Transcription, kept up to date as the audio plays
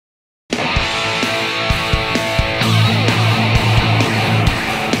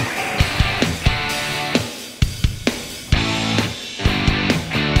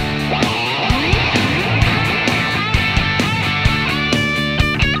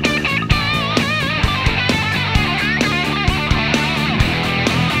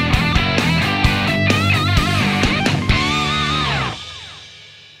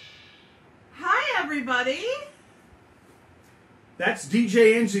That's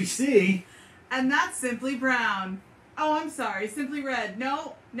DJ Angie. And that's Simply Brown. Oh, I'm sorry. Simply Red.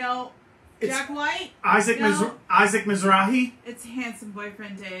 No. It's Jack White? Isaac Mizrahi? It's handsome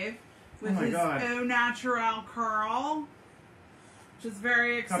boyfriend Dave. Oh With my his God. au natural curl. Which is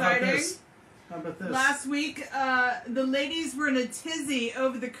very How about exciting. this? How about this? Last week, the ladies were in a tizzy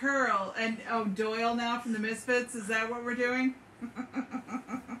over the curl. And, Doyle now from the Misfits. Is that what we're doing?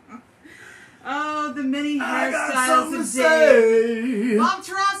 Oh, the many hairstyles of Dave. Bob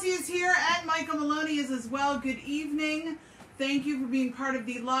Tarasi is here and Michael Maloney is as well. Good evening. Thank you for being part of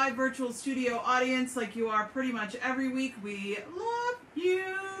the live virtual studio audience like you are pretty much every week. We love you.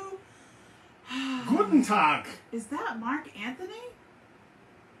 Guten Tag. Is that Mark Anthony?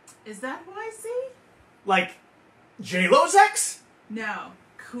 Is that who I see? Like J-Lo's ex? No.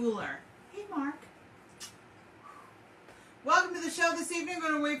 Cooler. Hey, Mark. Welcome to the show this evening. I'm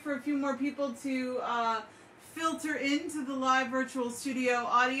going to wait for a few more people to filter into the live virtual studio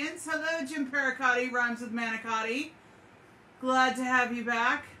audience. Hello, Jim Pericotti, rhymes with Manicotti. Glad to have you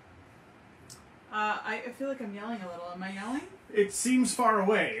back. I feel like I'm yelling a little. Am I yelling? It seems far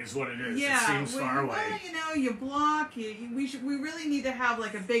away is what it is. Yeah, it seems far away. Well, you block. We really need to have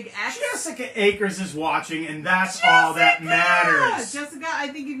like a big X. Jessica Akers is watching, and that's all that matters. Jessica, I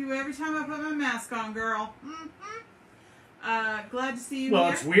think of you every time I put my mask on, girl. Glad to see you Well,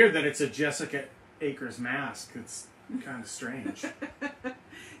 here. it's weird that it's a Jessica Akers mask. It's kind of strange.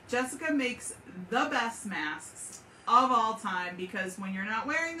 Jessica makes the best masks of all time because when you're not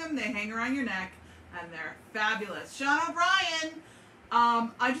wearing them, they hang around your neck and they're fabulous. Sean O'Brien,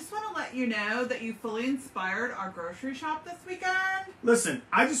 I just want to let you know that you fully inspired our grocery shop this weekend. Listen,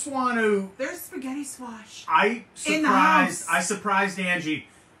 I just want to... There's spaghetti squash. I surprised Angie.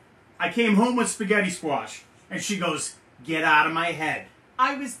 I came home with spaghetti squash, and she goes, "Get out of my head."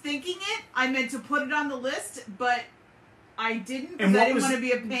 I was thinking it. I meant to put it on the list, but I didn't because I didn't want to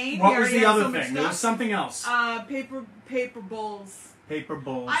be a pain. What was the other thing? There was something else. Paper bowls. Paper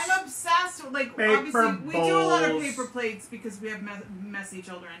bowls. I'm obsessed with, obviously, we do a lot of paper plates because we have messy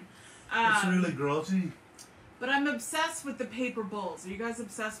children. It's really grotty. But I'm obsessed with the paper bowls. Are you guys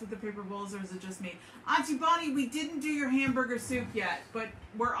obsessed with the paper bowls, or is it just me? Auntie Bonnie, we didn't do your hamburger soup yet, but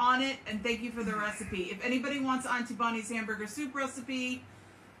we're on it, and thank you for the recipe. If anybody wants Auntie Bonnie's hamburger soup recipe,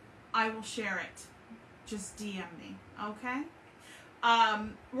 I will share it. Just DM me, okay?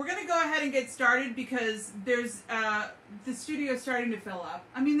 We're going to go ahead and get started because there's the studio is starting to fill up.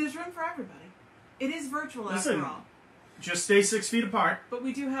 I mean, there's room for everybody. It is virtual after all. Just stay 6 feet apart. But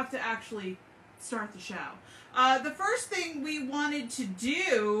we do have to actually start the show. The first thing we wanted to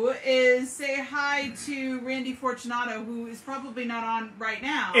do is say hi to Randy Fortunato, who is probably not on right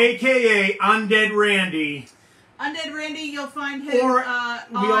now. AKA Undead Randy. Undead Randy, you'll find him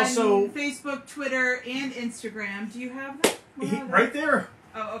on Facebook, Twitter, and Instagram. Do you have that? Right there.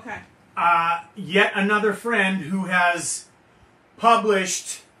 Oh, okay. Yet another friend who has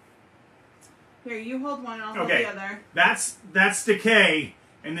published... Here, you hold one, I'll hold the other. That's Decay,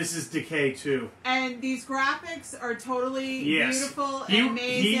 and this is Decay 2. And these graphics are totally beautiful and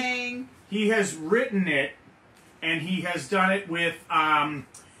amazing. He has written it, and he has done it with, oh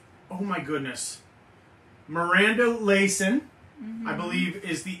my goodness, Miranda Layson, I believe,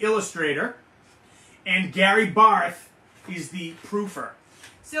 is the illustrator, and Gary Barth is the proofer.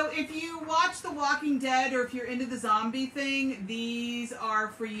 So if you watch The Walking Dead or if you're into the zombie thing, these are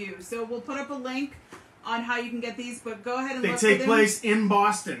for you. So we'll put up a link on how you can get these, but go ahead and look for them. They take place in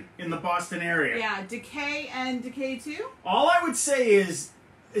Boston, in the Boston area. Yeah, Decay and Decay 2. All I would say is,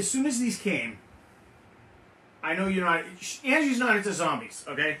 as soon as these came, I know you're not... Angie's not into zombies,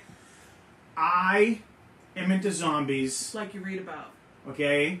 okay? I am into zombies. Like you read about.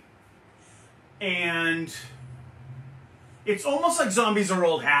 Okay? And... it's almost like zombies are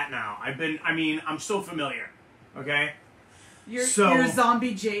old hat now. I'm so familiar. Okay? You're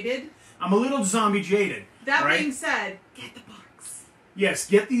zombie jaded? I'm a little zombie jaded. That being said, get the books. Yes,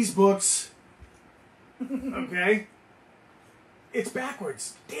 get these books. Okay? It's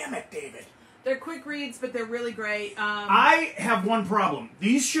backwards. Damn it, David. They're quick reads, but they're really great. I have one problem.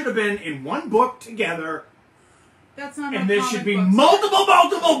 These should have been in one book together. That's not and there should be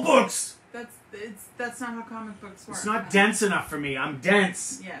multiple books. That's not how comic books work. It's not dense enough for me. I'm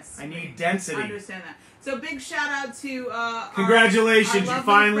dense. Yes. I need density. I understand that. So big shout out to congratulations, our you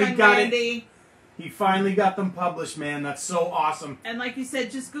finally got Randy. it. He finally got them published, man. That's so awesome. And like you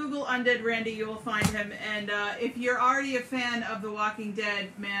said, just Google Undead Randy, you will find him. And if you're already a fan of The Walking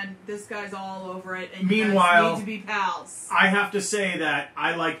Dead, man, this guy's all over it. And you guys need to be pals. I have to say that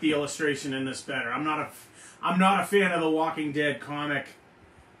I like the illustration in this better. I'm not a fan of The Walking Dead comic.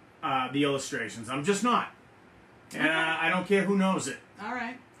 The illustrations. I'm just not. And I don't care who knows it. All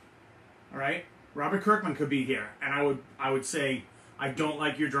right. All right? Robert Kirkman could be here, and I would say, I don't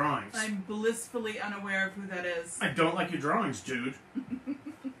like your drawings. I'm blissfully unaware of who that is. I don't like your drawings, dude.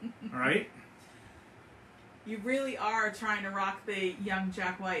 All right? You really are trying to rock the young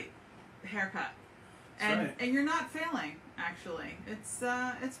Jack White haircut. And right. and you're not failing, actually.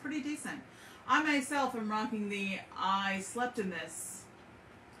 It's pretty decent. I myself am rocking the I slept in this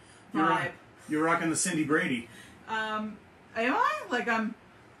vibe. You're rocking the Cindy Brady. Am I? Like I'm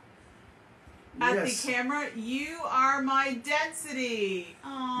at Yes. the camera? You are my density.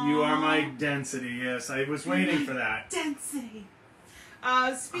 Aww. You are my density, yes. I was waiting for that. Density.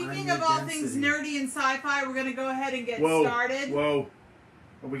 Speaking I'm of the all density. things nerdy and sci-fi, we're going to go ahead and get started. Whoa.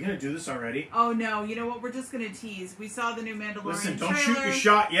 Are we going to do this already? Oh, no. You know what? We're just going to tease. We saw the new Mandalorian Listen, don't trailer, shoot your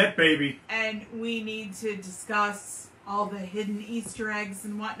shot yet, baby. and we need to discuss all the hidden Easter eggs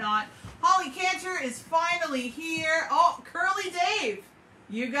and whatnot. Holly Cantor is finally here. Oh, Curly Dave.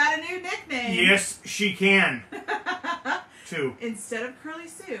 You got a new nickname. Yes, she can. Too. Instead of Curly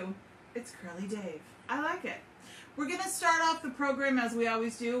Sue, it's Curly Dave. I like it. We're going to start off the program as we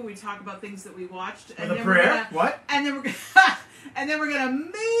always do. We talk about things that we watched. With a prayer? What? And then we're gonna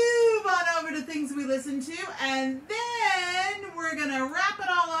move on over to things we listened to, and then we're gonna wrap it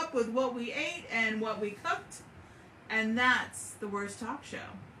all up with what we ate and what we cooked, and that's the Worst Talk Show.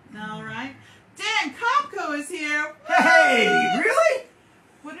 All right, Dan Kopko is here. Hey, really?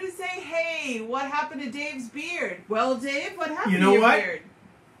 What did he say? Hey, what happened to Dave's beard? Well, Dave, what happened You know to your what? beard?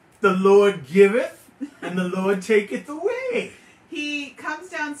 The Lord giveth, and the Lord taketh away. He comes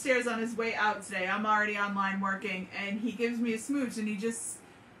downstairs on his way out today. I'm already online working, and he gives me a smooch, and he just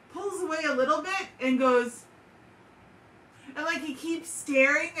pulls away a little bit and goes, and like he keeps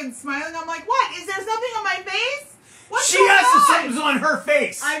staring and smiling. I'm like, what? Is there something on my face? What's She going has on? something on her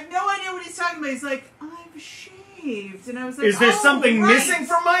face. I have no idea what he's talking about. He's like, I'm shaved, and I was like, Is there oh, something right. missing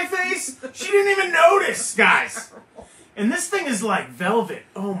from my face? She didn't even notice, guys. And this thing is like velvet.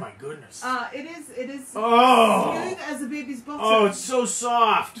 Oh my goodness. It is Oh. smooth as a baby's bottom. Oh, it's so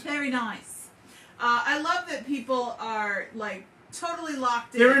soft. Very nice. I love that people are like totally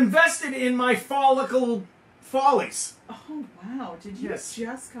locked in. They're invested in my follicle follies. Oh wow! Did you Yes.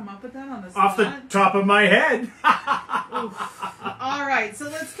 just come up with that on the spot? Off the top of my head. Oof. All right, so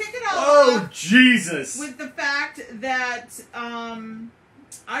let's kick it all Oh, off Jesus. with the fact that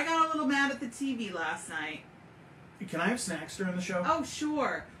I got a little mad at the TV last night. Can I have snacks during the show? Oh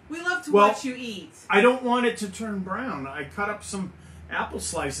sure, we love to Well, watch you eat. I don't want it to turn brown. I cut up some apple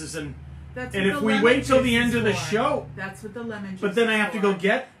slices and That's and what if the we lemon wait till juice the end is of the for. show. That's what the lemon juice. But then I is have to for. go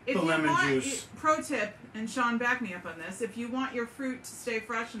get If the you lemon want, juice. Pro tip, and Sean, back me up on this. If you want your fruit to stay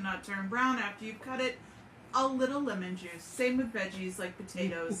fresh and not turn brown after you've cut it, a little lemon juice. Same with veggies like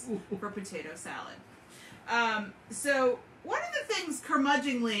potatoes for potato salad. So one of the things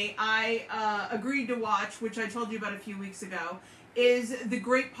curmudgeonly I agreed to watch, which I told you about a few weeks ago, is The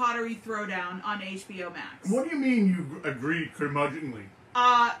Great Pottery Throwdown on HBO Max. What do you mean you agreed curmudgeonly?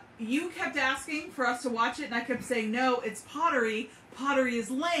 You kept asking for us to watch it, and I kept saying, no, it's pottery. Pottery is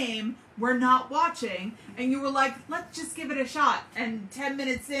lame. We're not watching. And you were like, let's just give it a shot. And 10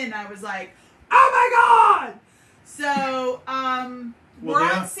 minutes in, I was like, oh my God! So, we're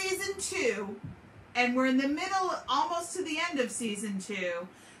on season 2, and we're in the middle, almost to the end of season 2.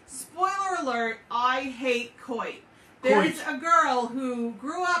 Spoiler alert, I hate Coit. There's a girl who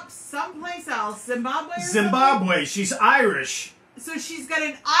grew up someplace else, Zimbabwe or Zimbabwe. something? She's Irish. So she's got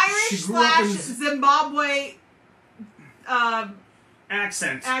an Irish She grew up in Zimbabwe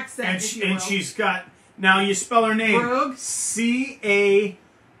accent. accent, if you will. And she's got, now you spell her name. Rogue. C-A-I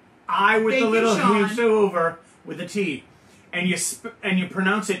with Thank the you, little Sean. H over with a T. And you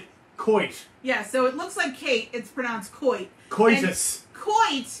pronounce it Coit. Yeah, so it looks like Kate. It's pronounced Coit. Coitus. And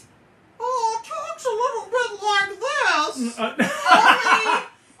Coit, talks a little bit like this.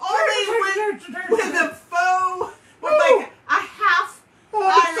 Only with a faux, with like a half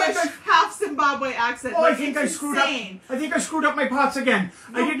Irish, half Zimbabwe accent. Oh, Like, I think I it's screwed up. insane. I think I screwed up my pots again.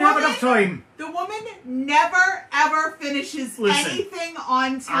 I The didn't have woman- enough time. The woman never ever finishes Listen. anything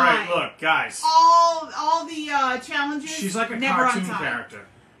on All time. right, look, guys. All the challenges. She's like a never cartoon on time. character.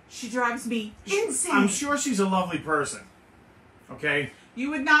 She drives me insane. I'm sure she's a lovely person. Okay? You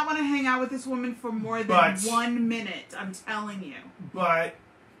would not want to hang out with this woman for more than But- 1 minute. I'm telling you. But,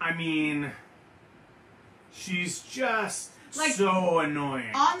 I mean, she's just Like, so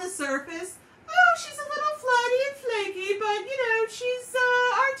annoying. On the surface, oh, she's a little flighty and flaky, but she's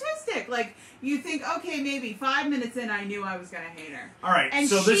artistic. Like, you think, okay, maybe 5 minutes in, I knew I was gonna hate her. All right, And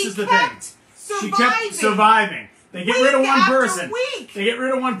so this she is the kept thing. surviving. She kept surviving. They get rid of one after person. week. They get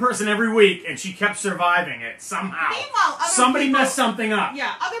rid of one person every week, and she kept surviving it somehow. Meanwhile, somebody messed something up.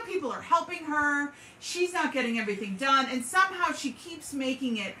 Yeah, other people are helping her. She's not getting everything done, and somehow she keeps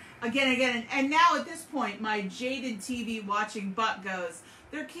making it again and again. And now at this point, my jaded TV watching butt goes,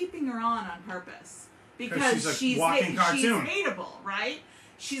 they're keeping her on purpose because she's hateable, right?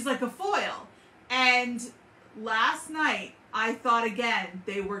 She's like a foil. And last night, I thought again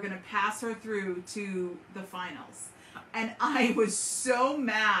they were going to pass her through to the finals. And I was so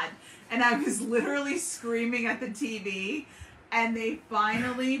mad. And I was literally screaming at the TV. And they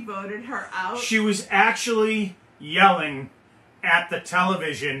finally voted her out. She was actually yelling at the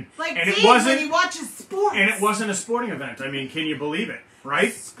television. Like and Dave it wasn't, when he watches sports. And it wasn't a sporting event. I mean, can you believe it?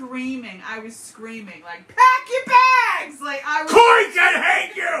 Right? Screaming. I was screaming. Like, pack your bags! Like, I was... Coit, I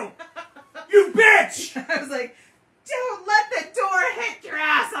hate you! You bitch! I was like... Don't let the door hit your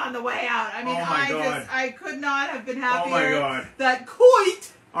ass on the way out. I mean, I could not have been happier that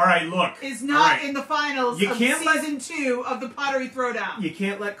Coit is not in the finals of season 2 of the Pottery Throwdown. You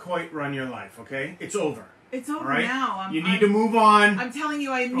can't let Coit run your life, okay? It's over. It's over now. You need to move on. I'm telling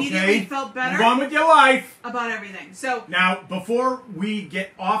you, I immediately felt better. Move on with your life. About everything. So now, before we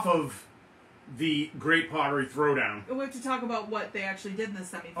get off of the Great Pottery Throwdown, we have to talk about what they actually did in the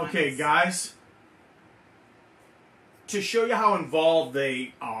semifinals. Okay, guys. To show you how involved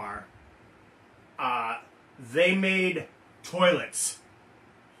they are, they made toilets.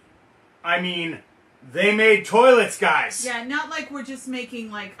 I mean, they made toilets, guys. Yeah, not like we're just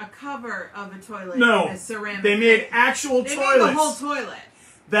making like a cover of a toilet. No, in a ceramic they made actual toilets. They made the whole toilet.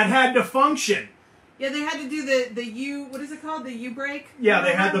 That had to function. Yeah, they had to do the U. What is it called? The U brake. Yeah,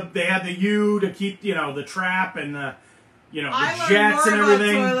 they had the U to keep the trap and the. The I jets and everything. I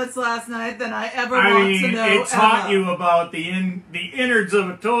learned more about toilets last night than I ever want to know. It taught you about the innards of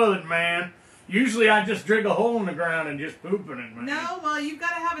a toilet, man. Usually I just dig a hole in the ground and just poop in it, man. No, well, you've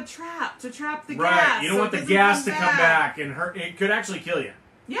got to have a trap to trap the gas. Right, you don't want the gas to come back and hurt. It could actually kill you.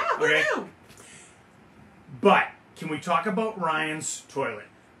 Yeah, who knew? But, can we talk about Ryan's toilet?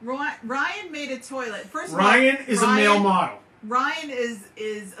 Ryan made a toilet. First of all, Ryan is a male model. Ryan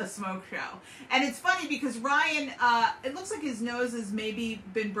is a smoke show. And it's funny because Ryan, it looks like his nose has maybe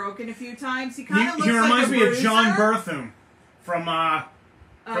been broken a few times. He kind of looks like a reminds me of bruiser. John Bertham from the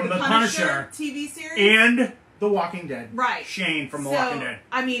Punisher TV series. And The Walking Dead. Right. Shane from The Walking Dead.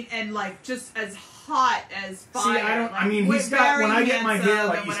 I mean, and like just as hot as fire. See, he's got, when I get my hair,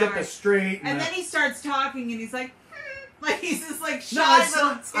 like he's got the straight. And then he starts talking and he's like, like he's just like shy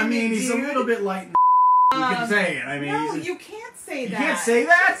little timid he's dude. a little bit like you can say it. I mean, no, you can't say that. You can't say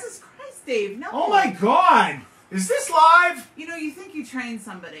that? Jesus Christ, Dave, no. Oh my God. Is this live? You think you train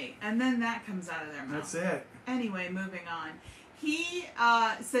somebody, and then that comes out of their mouth. That's it. Anyway, moving on. He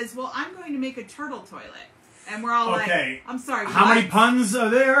says, well, I'm going to make a turtle toilet. And we're all like, I'm sorry, how many puns are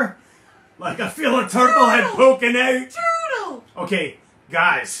there? Like, I feel a turtle head poking out. Turtle! Okay,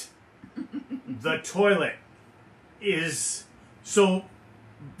 guys. The toilet is... So,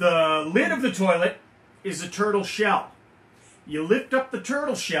 the lid of the toilet is a turtle shell. You lift up the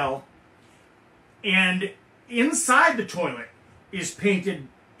turtle shell, and inside the toilet is painted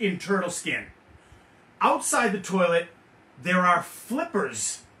in turtle skin. Outside the toilet, there are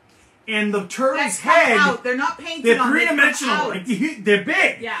flippers, and the turtle's head... Out. They're not painted. They're three-dimensional. Like, they're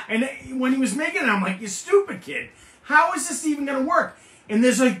big. Yeah. And when he was making it, I'm like, you stupid kid. How is this even going to work? And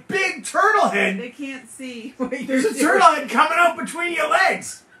there's a big turtle head. They can't see. There's a turtle head coming out between your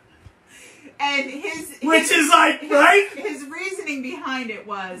legs. And Which is like, right? His reasoning behind it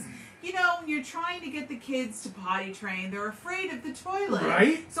was, when you're trying to get the kids to potty train, they're afraid of the toilet.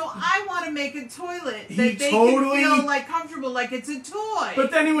 Right? So I want to make a toilet that they can feel like comfortable, like it's a toy. But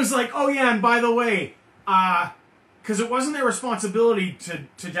then he was like, oh yeah, and by the way, because it wasn't their responsibility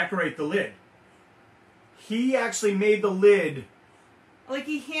to decorate the lid. He actually made the lid... Like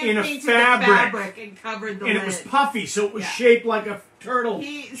he hand-painted the fabric and covered the lid. And it was puffy, so it was shaped like a turtle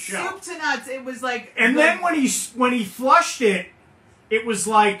shell. Soup to nuts, it was like... And then when he flushed it, it was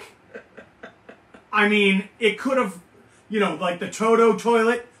like... I mean, it could have... like the Toto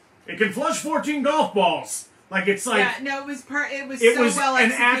toilet. It can flush 14 golf balls. Like, it's like... Yeah, no, it was so well executed.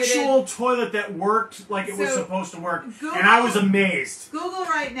 An actual toilet that worked like it was supposed to work. Google, and I was amazed. Google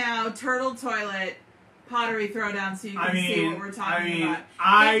right now, turtle toilet... Pottery Throwdown, so you can see what we're talking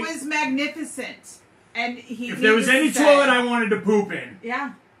about. It was magnificent, and if there was any toilet I wanted to poop in,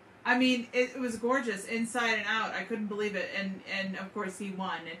 yeah, I mean it was gorgeous inside and out. I couldn't believe it, and of course he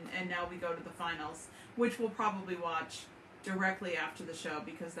won, and now we go to the finals, which we'll probably watch directly after the show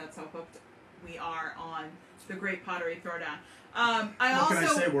because that's how hooked we are on the Great Pottery Throwdown. What can I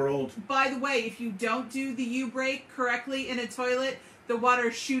say? We're old. By the way, if you don't do the U-break correctly in a toilet, the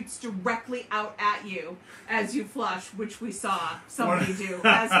water shoots directly out at you as you flush, which we saw somebody do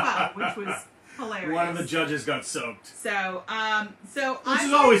as well, which was hilarious. One of the judges got soaked. So I'm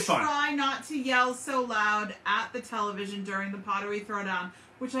always fun. Try not to yell so loud at the television during the Pottery Throwdown,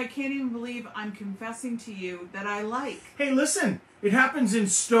 which I can't even believe I'm confessing to you that I like. Hey, listen, it happens in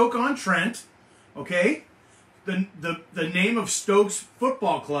Stoke-on-Trent, okay? The name of Stoke's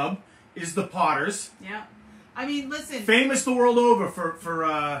football club is the Potters. Yeah. I mean, listen. Famous the world over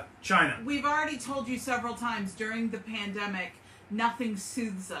for China. We've already told you several times during the pandemic, nothing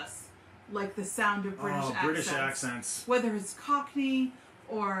soothes us like the sound of British accents. Whether it's Cockney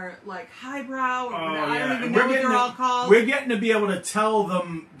or like highbrow or I don't even know what they're all called. We're getting to be able to tell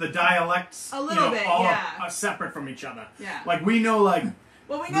them the dialects a little bit, all separate from each other. Yeah. Like we know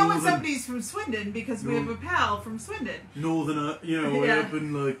well, we know when somebody's from Swindon because we have a pal from Swindon. Northerner, up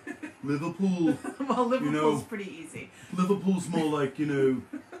in like Liverpool. Well, Liverpool's pretty easy. Liverpool's more like, the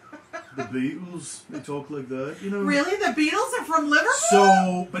Beatles. They talk like that, Really? The Beatles are from Liverpool?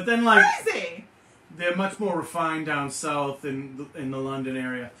 So, but then like... Crazy! They're much more refined down south in the London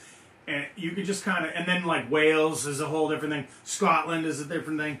area. And you could just kind of... And then like Wales is a whole different thing. Scotland is a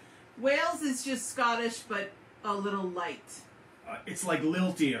different thing. Wales is just Scottish, but a little light. It's like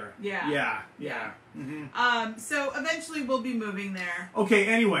liltier. Yeah. Mm-hmm. So eventually we'll be moving there. Okay,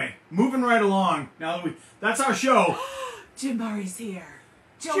 anyway, moving right along. Now that that's our show. Jim Murray's here.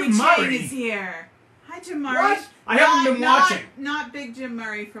 Joey Chang is here. Hi, Jim Murray. What? I haven't been watching. Not big Jim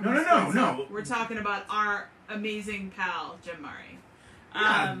Murray from No. We're talking about our amazing pal, Jim Murray.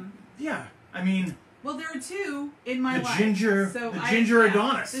 Yeah. I mean... Well, there are two in my life. The Ginger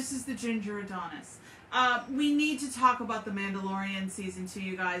Adonis. This is the Ginger Adonis. We need to talk about The Mandalorian Season 2,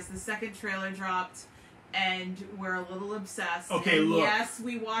 you guys. The second trailer dropped, and we're a little obsessed. Okay, and look. Yes,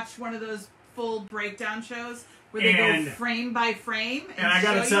 we watched one of those full breakdown shows where they go frame by frame and I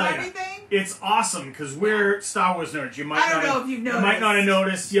gotta show tell you everything. It's awesome, because we're Star Wars nerds. You might I don't know if you've noticed. You might not have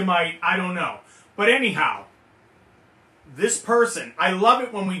noticed. You might. I don't know. But anyhow, this person, I love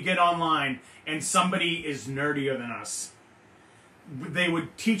it when we get online and somebody is nerdier than us. They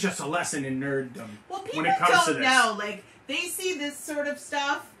would teach us a lesson in nerddom. Well, people when it comes to don't this. know. Like, they see this sort of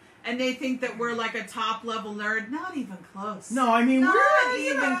stuff, and they think that we're like a top-level nerd. Not even close. No, I mean, not we're...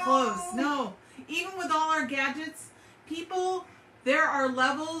 even close. No. Even with all our gadgets, people, there are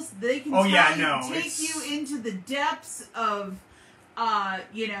levels. They can take you into the depths of,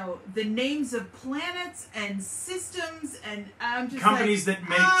 the names of planets and systems, and I'm just companies that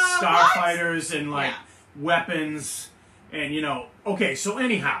make starfighters and, weapons... And, okay, so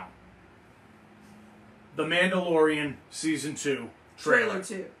anyhow, The Mandalorian Season 2 trailer.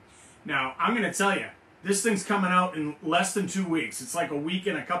 2. Now, I'm going to tell you, this thing's coming out in less than 2 weeks. It's like a week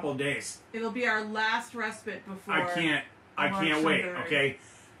and a couple of days. It'll be our last respite before... I can't wait, okay?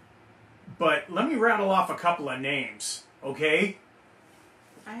 But let me rattle off a couple of names, okay?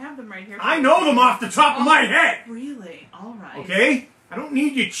 I have them right here. I know them off the top of my head! Really? All right. Okay? I don't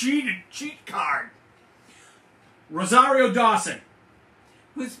need your cheat card. Rosario Dawson.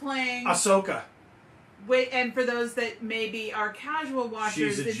 Who's playing... Ahsoka. Wait, and for those that maybe are casual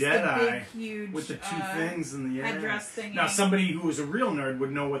watchers, She's a it's Jedi the big, huge... with the two things in the air. Headdress thingy. Now, somebody who was a real nerd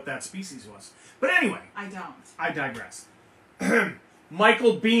would know what that species was. But anyway. I don't. I digress.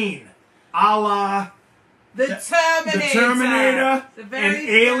 Michael Biehn. A la... The Terminator. The very and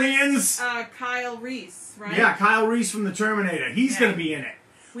Aliens. First, Kyle Reese, right? Yeah, Kyle Reese from the Terminator. He's going to be in it.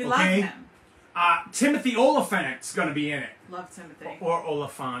 We love him. Timothy Oliphant's going to be in it. Love Timothy. Or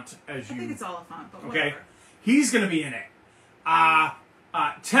Oliphant, as you... I think it's Oliphant, but okay. whatever. He's going to be in it.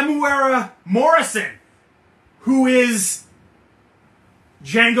 Temuera Morrison, who is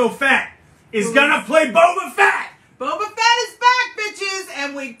Jango Fett, is going to play Boba Fett. Boba Fett is back, bitches,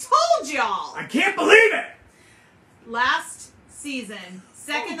 and we told y'all. I can't believe it. Last season,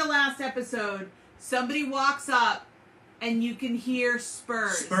 second to last episode, somebody walks up and you can hear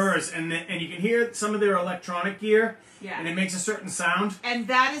spurs. And you can hear some of their electronic gear. Yeah. And it makes a certain sound. And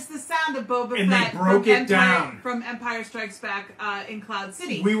that is the sound of Boba Fett. And they broke it down. From Empire Strikes Back in Cloud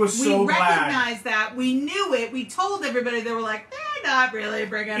City. We were so glad. We recognized that. We knew it. We told everybody. They were like, they're not really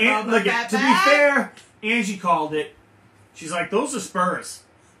bringing Boba Fett back. To be fair, Angie called it. She's like, those are spurs.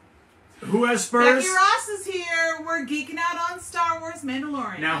 Who has spurs? Becky Ross is here. We're geeking out on Star Wars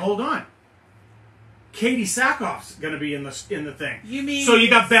Mandalorian. Now, hold on. Katie Sackhoff's going to be in the thing. You mean... So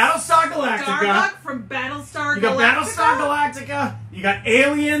you got Battlestar Galactica. Starbuck from Battlestar Galactica. You got Battlestar Galactica. You got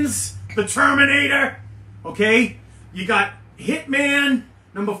Aliens, the Terminator. Okay? You got Hitman,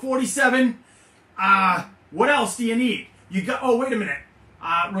 number 47. What else do you need? You got. Oh, wait a minute.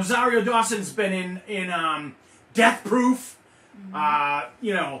 Rosario Dawson's been in Death Proof.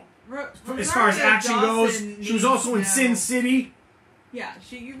 You know, as far as action goes, she was also in Sin City. Yeah,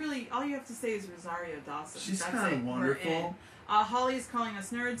 all you have to say is Rosario Dawson. She's kind of wonderful. Holly is calling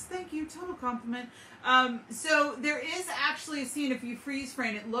us nerds. Thank you, total compliment. So there is actually a scene, if you freeze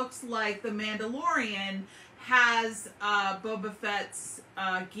frame, it looks like the Mandalorian has Boba Fett's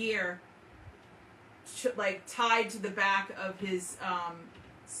gear like tied to the back of his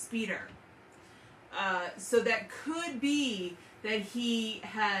speeder. So that could be that he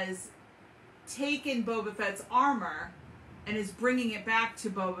has taken Boba Fett's armor and is bringing it back to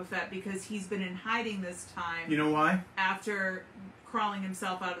Boba Fett because he's been in hiding this time. You know why? After crawling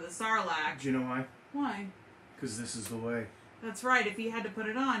himself out of the Sarlacc. Do you know why? Why? Because this is the way. That's right. If he had to put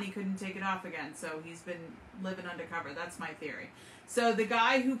it on, he couldn't take it off again. So he's been living undercover. That's my theory. So the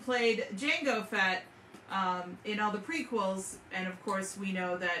guy who played Jango Fett in all the prequels, and of course we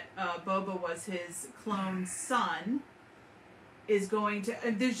know that Boba was his clone son, is going to...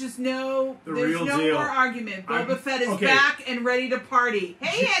 there's just no... There's no more argument. Boba Fett is back and ready to party.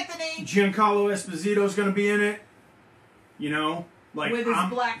 Hey, Anthony! Giancarlo Esposito's going to be in it. You know? Like, with his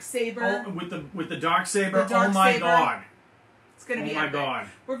black saber. With the dark saber. Oh my god. It's going to be epic. God.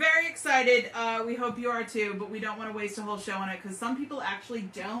 We're very excited. We hope you are too, but we don't want to waste a whole show on it because some people actually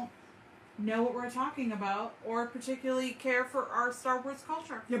don't know what we're talking about or particularly care for our Star Wars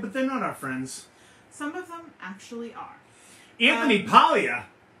culture. Yeah, but they're not our friends. Some of them actually are. Anthony Paglia?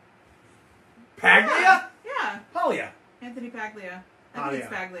 Paglia? Yeah. Paglia. Anthony Paglia. I think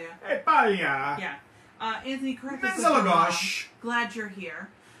it's Paglia. Hey, Paglia. Yeah. Anthony, correct us. Glad you're here.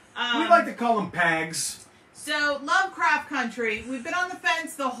 We like to call them Pags. So, Lovecraft Country. We've been on the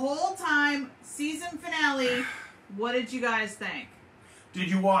fence the whole time. Season finale. What did you guys think?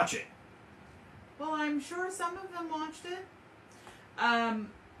 Did you watch it? Well, I'm sure some of them watched it.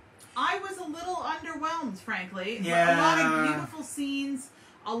 I was a little underwhelmed, frankly. Yeah. A lot of beautiful scenes,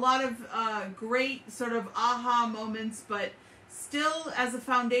 a lot of great sort of aha moments, but still, as a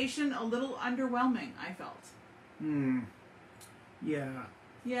foundation, a little underwhelming, I felt. Yeah.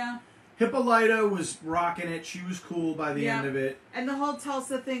 Yeah. Hippolyta was rocking it. She was cool by the end of it. And the whole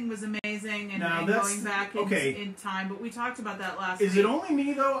Tulsa thing was amazing and going back in time. But we talked about that last week. Is it only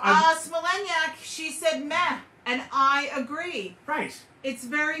me, though? Smolenyak, she said meh. And I agree. Right. It's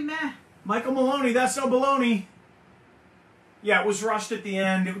very meh. Michael Maloney, that's no baloney. Yeah, it was rushed at the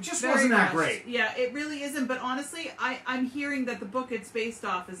end. It just wasn't that great. Yeah, it really isn't. But honestly, I'm hearing that the book it's based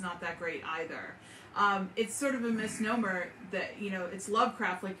off is not that great either. It's sort of a misnomer that, it's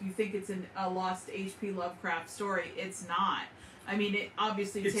Lovecraft, like you think it's a lost H.P. Lovecraft story. It's not. I mean, it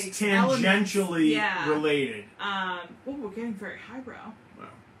obviously takes tangentially related. We're getting very highbrow.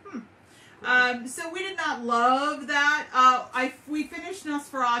 Wow. So we did not love that. We finished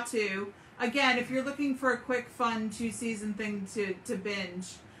Nosferatu. Again, if you're looking for a quick, fun 2-season thing to binge,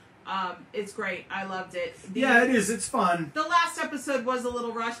 it's great. I loved it. Yeah, it is. It's fun. The last episode was a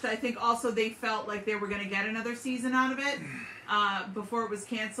little rushed. I think also they felt like they were going to get another season out of it before it was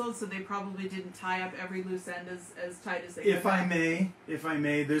canceled, so they probably didn't tie up every loose end as tight as they could. If I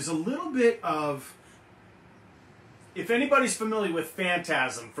may, there's a little bit of... If anybody's familiar with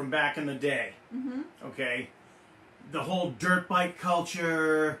Phantasm from back in the day, okay, the whole dirt bike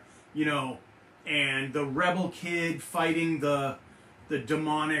culture, and the rebel kid fighting the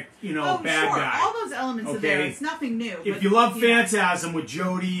demonic, bad guy. All those elements are there. It's nothing new. If you love Phantasm with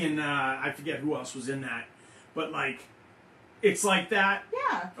Jodie and I forget who else was in that, but it's like that.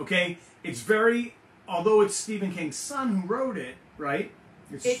 Yeah. Okay, it's very, although it's Stephen King's son who wrote it, right?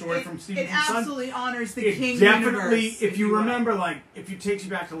 It's a story from Stephen King's son. It absolutely honors the King definitely, universe. if you remember, if it takes you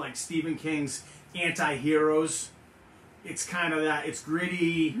back to Stephen King's anti-heroes, it's kind of that. It's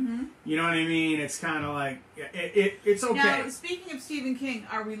gritty. You know what I mean? It's kind of it's okay. Now, speaking of Stephen King,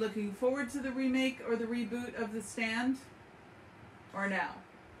 are we looking forward to the remake or the reboot of The Stand? Or no?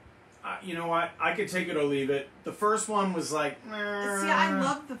 You know what? I could take it or leave it. The first one was like... See, I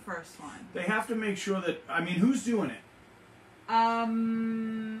loved the first one. They have to make sure that... I mean, who's doing it?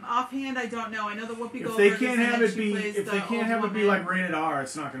 Offhand, I don't know. I know that Whoopi Goldberg. If they can't have it be like rated R,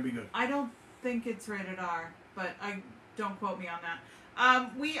 it's not going to be good. I don't think it's rated R, but don't quote me on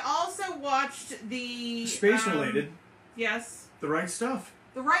that. We also watched the space related. Yes. The Right Stuff.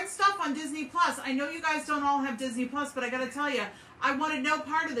 The Right Stuff on Disney Plus. I know you guys don't all have Disney Plus, but I got to tell you, I wanted no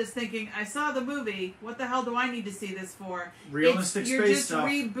part of this. Thinking I saw the movie. What the hell do I need to see this for? Realistic space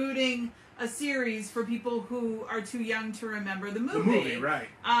stuff. You're just rebooting a series for people who are too young to remember the movie. The movie, right.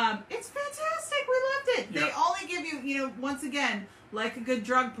 It's fantastic. We loved it. Yep. They only give you, once again, like a good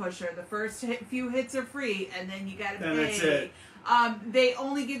drug pusher. The first few hits are free, and then you gotta pay. That's it. They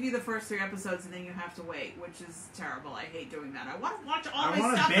only give you the first 3 episodes, and then you have to wait, which is terrible. I hate doing that. I want to watch all my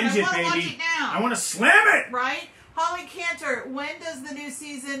stuff, and I want to watch it now. I want to slam it! Right? Holly Cantor, when does the new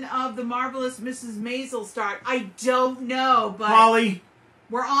season of The Marvelous Mrs. Maisel start? I don't know, but... Holly...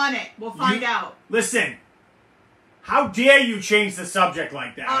 We're on it. We'll find out. Listen. How dare you change the subject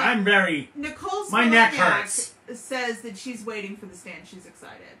like that? I'm very... Nicole my neck hurts. Says that she's waiting for the stand. She's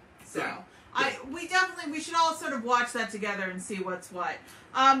excited. So... Yeah. We should all sort of watch that together and see what's what.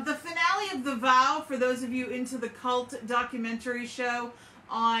 The finale of The Vow, for those of you into the cult documentary show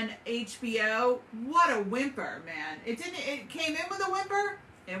on HBO, what a whimper, man. It came in with a whimper,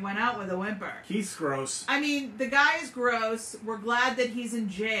 it went out with a whimper. He's gross. I mean, the guy is gross. We're glad that he's in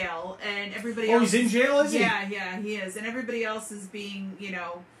jail, and everybody else... Oh, he's in jail, is he? Yeah, he is. And everybody else is being,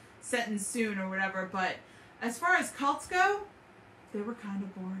 sentenced soon or whatever, but as far as cults go, they were kind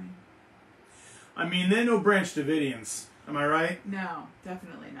of boring. I mean, they're no Branch Davidians. Am I right? No,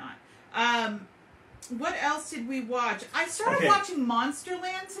 definitely not. What else did we watch? I started watching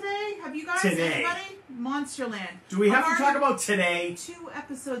Monsterland today. Have you guys, anybody? Monsterland. Do we have to talk about today? 2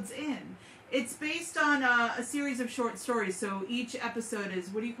 episodes in. It's based on a series of short stories, so each episode is,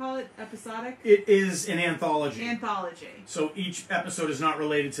 what do you call it? Episodic? It is an anthology. Anthology. So each episode is not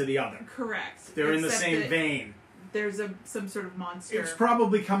related to the other. Correct. They're in the same vein. There's some sort of monster. It's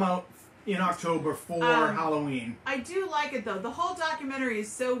probably come out in October for Halloween. I do like it, though. The whole documentary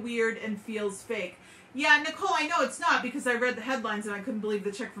is so weird and feels fake. Yeah, Nicole, I know it's not, because I read the headlines and I couldn't believe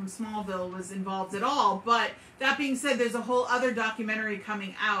the chick from Smallville was involved at all. But that being said, there's a whole other documentary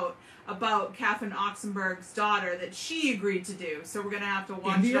coming out about Catherine Oxenberg's daughter that she agreed to do. So we're going to have to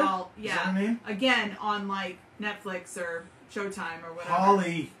watch it all. Yeah. Is that her name? Again, on like Netflix or Showtime or whatever.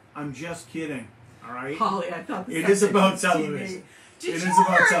 Holly, I'm just kidding. All right? Holly, I thought it is about television. Did you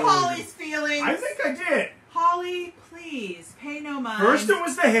hurt Holly's feelings? I think I did. Holly, please, pay no mind. First it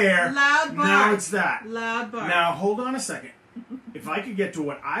was the hair. Loud bark. Now it's that. Loud bark. Now, hold on a second. If I could get to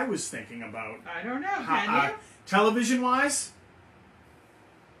what I was thinking about. I don't know, can you? Television-wise,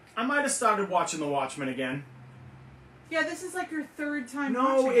 I might have started watching The Watchmen again. Yeah, this is like your 3rd time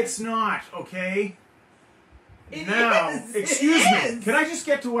watching it. No, it's not, okay? It is. Excuse me. Can I just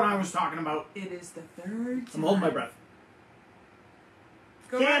get to what I was talking about? It is the 3rd time. I'm holding my breath.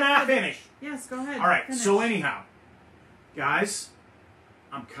 Go Can I finish? Yes, go ahead. All right, finish. So anyhow, guys,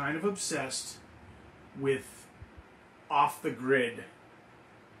 I'm kind of obsessed with off-the-grid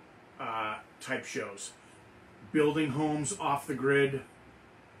type shows. Building homes off the grid.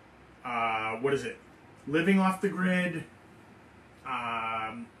 What is it? Living off the grid.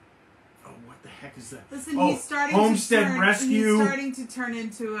 What the heck is that? Listen, he's starting Homestead Rescue. He's starting to turn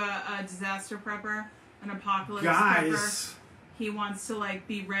into a disaster prepper, an apocalypse prepper. He wants to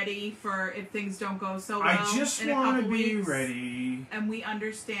be ready for if things don't go so well. I just want to be ready. And we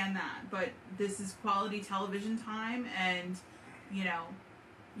understand that, but this is quality television time, and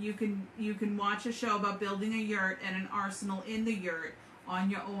you can watch a show about building a yurt and an arsenal in the yurt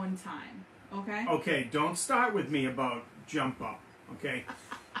on your own time. Okay? Okay, don't start with me about jump up. Okay?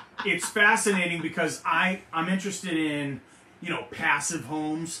 It's fascinating because I'm interested in, passive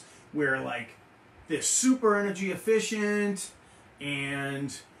homes where they're super energy efficient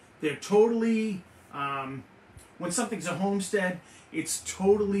and they're totally when something's a homestead, it's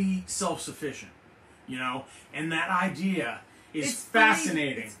totally self-sufficient, and that idea is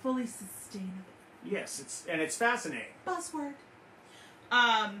fascinating. It's fully sustainable. Yes, it's fascinating. Buzzword.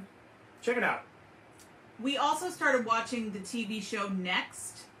 Check it out. We also started watching the TV show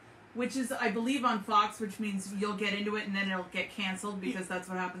Next, which is, I believe, on Fox, which means you'll get into it and then it'll get canceled because that's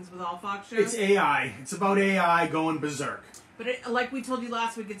what happens with all Fox shows. It's AI. It's about AI going berserk. But like we told you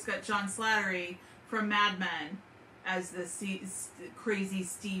last week, it's got John Slattery from Mad Men as the crazy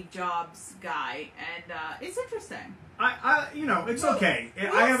Steve Jobs guy, and it's interesting. It's okay.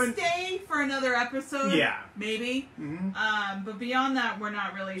 We'll stay for another episode. Yeah, maybe. Mm-hmm. But beyond that, we're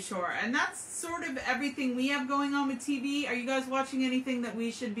not really sure. And that's sort of everything we have going on with TV. Are you guys watching anything that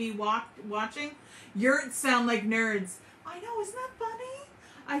we should be watching? Yurts sound like nerds. I know, isn't that funny?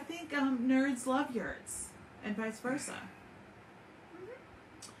 I think nerds love yurts, and vice versa.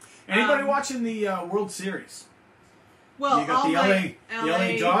 Anybody watching the World Series? Well, you got the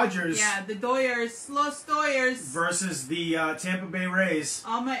LA Dodgers. Yeah, the Doyers, Los Doyers. Versus the Tampa Bay Rays.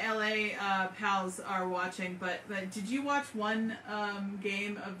 All my LA pals are watching, but did you watch one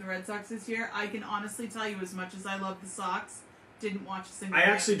game of the Red Sox this year? I can honestly tell you, as much as I love the Sox, didn't watch a single game.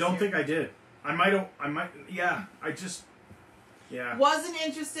 I actually don't think I did. I might. Yeah, I just. Yeah. Wasn't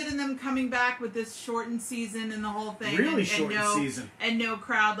interested in them coming back with this shortened season and the whole thing. Really shortened season. And no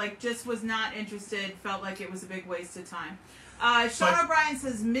crowd. Like, just was not interested. Felt like it was a big waste of time. Sean O'Brien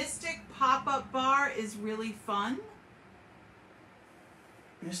says, Mystic Pop-Up Bar is really fun.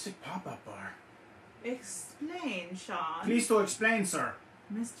 Mystic Pop-Up Bar. Explain, Sean. Please to explain, sir.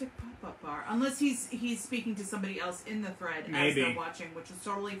 Mystic Pop-Up Bar. Unless he's speaking to somebody else in the thread as they're watching, which is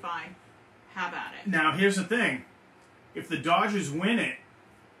totally fine. Have at it. Now, here's the thing. If the Dodgers win it,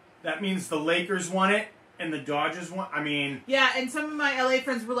 that means the Lakers won it, and the Dodgers won. I mean... Yeah, and some of my LA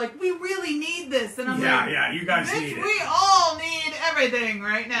friends were like, we really need this. And I'm like... Yeah, you guys need it. We all need everything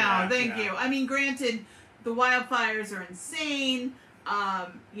right now. Yeah, Thank you. I mean, granted, the wildfires are insane.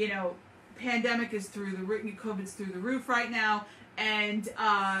 You know, pandemic is through the roof. COVID's through the roof right now. And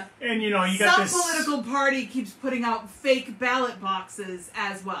you know, you got some political party keeps putting out fake ballot boxes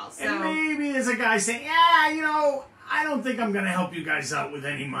as well. So and maybe there's a guy saying, yeah, you know, I don't think I'm going to help you guys out with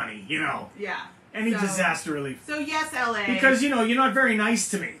any money, you know. Yeah. Any disaster relief. So yes, LA. Because, you know, you're not very nice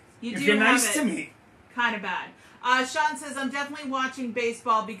to me. If you're nice to me. Kind of bad. Sean says, I'm definitely watching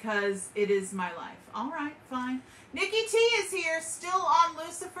baseball because it is my life. All right, fine. Nikki T is here, still on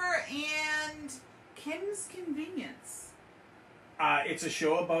Lucifer and Kim's Convenience. It's a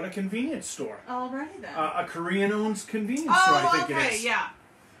show about a convenience store. Alrighty then. A Korean-owned convenience store, I think it is. Yeah.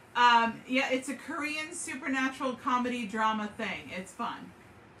 Yeah, it's a Korean supernatural comedy drama thing. It's fun.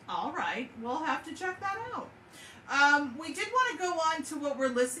 All right, we'll have to check that out. We did want to go on to what we're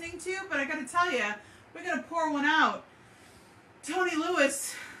listening to, but I got to tell you, we're going to pour one out. Tony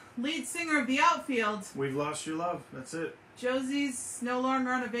Lewis, lead singer of The Outfield. We've lost your love. That's it. Josie's no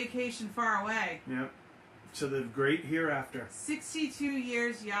longer on a vacation far away. Yep. To the great hereafter. 62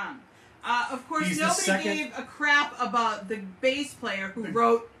 years young. Of course, He's nobody gave a crap about the bass player who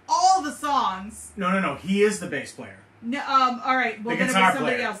wrote all the songs. No. He is the bass player. No, all right. Well, then it was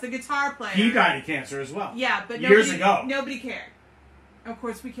somebody else. The guitar player. He died of cancer as well. Yeah, but years ago. Nobody cared. Of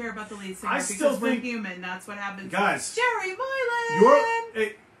course, we care about the lead singer because we're human. That's what happens. Guys, Jerry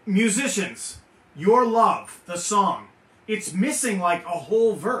Moylan. Musicians, your love, the song, it's missing like a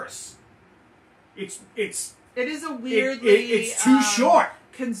whole verse. It is a weirdly it's too short.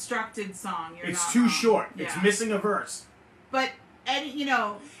 Constructed song. It's too short. Yeah. It's missing a verse. But and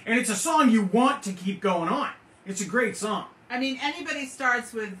it's a song you want to keep going on. It's a great song. I mean, anybody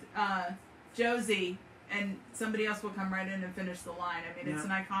starts with Josie, and somebody else will come right in and finish the line. I mean, it's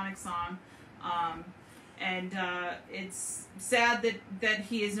an iconic song, and it's sad that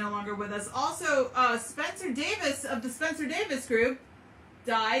he is no longer with us. Also, Spencer Davis of the Spencer Davis Group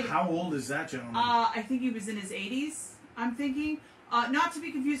died. How old is that gentleman? I think he was in his 80s, I'm thinking. Not to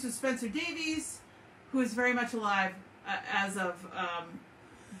be confused with Spencer Davies, who is very much alive as of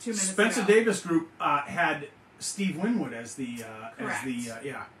 2 minutes ago. Spencer Davis Group had Steve Winwood as the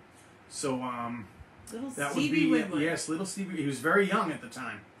yeah. So that would be Winwood. Yes, little Stevie. He was very young at the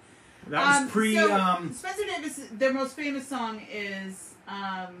time. That was pre. Spencer Davis. Their most famous song is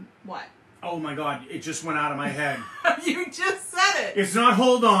what? Oh my God! It just went out of my head. You just said it. It's not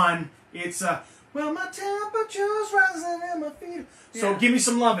 "Hold On." It's well, my temperature's rising and my feet. Yeah. So give me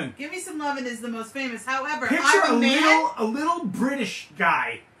some lovin'. Give me some lovin' is the most famous. However, picture a little British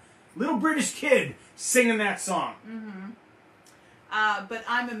guy, little British kid singing that song. Mm-hmm. But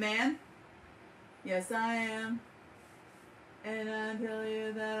I'm a man. Yes, I am. And I tell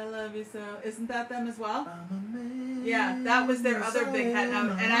you that I love you so. Isn't that them as well? I'm a man. Yeah, that was their other big hit. And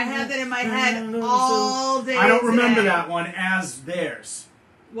I had that in my head all day. I don't remember that one as theirs.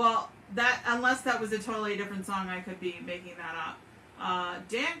 Well, unless that was a totally different song, I could be making that up.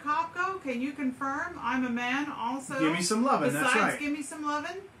 Dan Kopko, can you confirm I'm a man also? Give me some lovin', that's right. Besides Give Me Some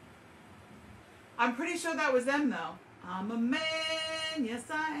Lovin'? I'm pretty sure that was them, though. I'm a man, yes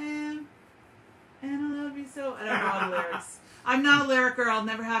I am, and I love you so. I don't know all the lyrics. I'm not a lyric girl,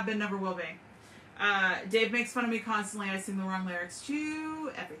 never have been, never will be. Dave makes fun of me constantly. I sing the wrong lyrics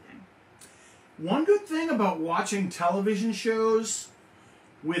to everything. One good thing about watching television shows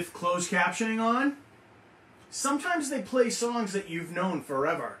with closed captioning on, sometimes they play songs that you've known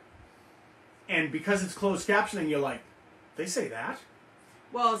forever. And because it's closed captioning, you're like, they say that?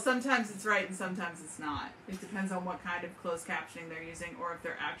 Well, sometimes it's right and sometimes it's not. It depends on what kind of closed captioning they're using or if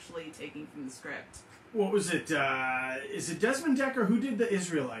they're actually taking from the script. What was it? Is it Desmond Decker? Who did the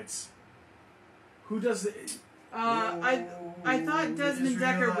Israelites? Who does the... I thought Desmond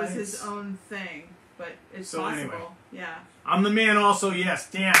Decker was his own thing, but it's possible. Anyway. Yeah. I'm the man also, yes,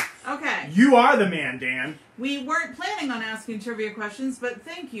 Dan. Okay. You are the man, Dan. We weren't planning on asking trivia questions, but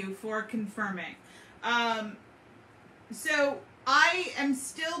thank you for confirming. So, I am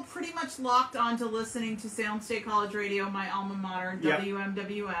still pretty much locked on to listening to Salem State College Radio, my alma mater, Yep.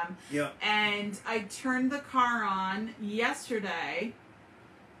 WMWM. Yep. And I turned the car on yesterday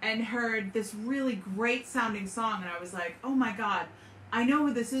and heard this really great sounding song, and I was like, oh my god, I know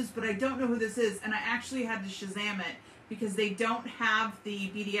who this is, but I don't know who this is. And I actually had to Shazam it because they don't have the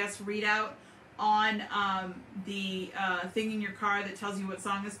BDS readout on the thing in your car that tells you what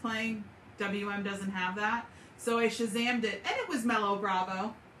song is playing. WM doesn't have that. So I Shazammed it, and it was Mellow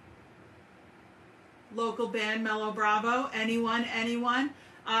Bravo. Local band Mellow Bravo. Anyone?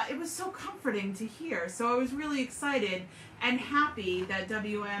 It was so comforting to hear. So I was really excited and happy that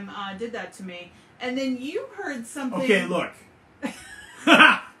WM did that to me. And then you heard something... Okay, look.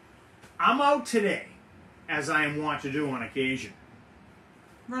 I'm out today, as I am wont to do on occasion.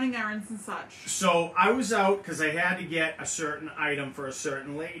 Running errands and such. So I was out because I had to get a certain item for a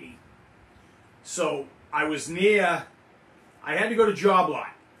certain lady. So I was near... I had to go to Job Lot.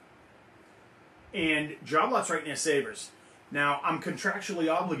 And Job Lot's right near Savers. Now, I'm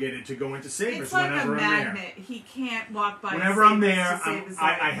contractually obligated to go into Savers it's like whenever a I'm there. magnet. He can't walk by Whenever Savers I'm there, to save his I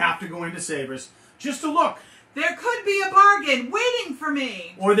life. have to go into Savers just to look. There could be a bargain waiting for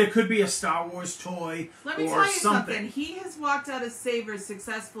me. Or there could be a Star Wars toy Let me or tell you something. something. He has walked out of Savers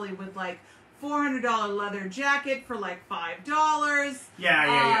successfully with like $400 leather jacket for like $5.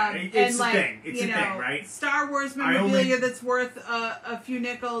 Yeah. It's and a like, thing. It's you a know, thing, right? Star Wars memorabilia that's worth a few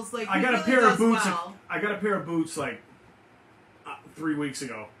nickels. Like I he got really a pair of does boots. well. I got a pair of boots like 3 weeks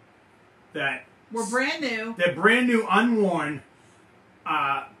ago. That We're brand new. they're brand new, unworn.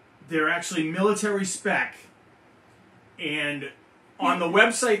 They're actually military spec, and on the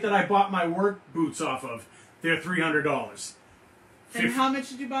website that I bought my work boots off of, they're $300. And how much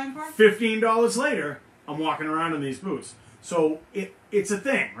did you buy them for? $15 later, I'm walking around in these boots. So it's a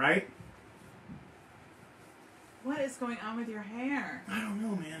thing, right? What is going on with your hair? I don't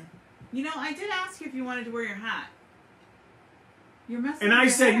know, man. You know, I did ask you if you wanted to wear your hat. You're messing And with I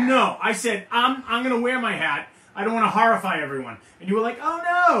your said hair. no. I said I'm going to wear my hat. I don't want to horrify everyone. And you were like, oh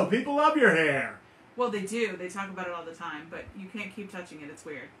no, people love your hair. Well, they do. They talk about it all the time, but you can't keep touching it. It's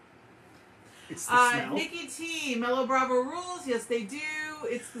weird. It's the smell. Nikki T, Mellow Bravo rules. Yes, they do.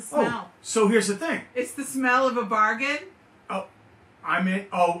 It's the smell. Oh, so here's the thing. It's the smell of a bargain. Oh, I mean,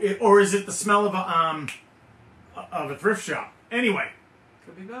 or is it the smell of a thrift shop? Anyway.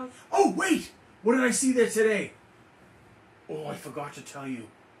 Could be both. Oh wait, what did I see there today? Oh, I forgot to tell you.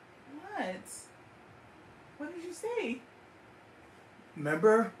 What? What did you see?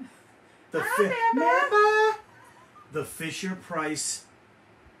 Remember the remember the Fisher Price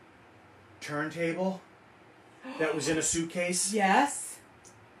turntable that was in a suitcase? Yes.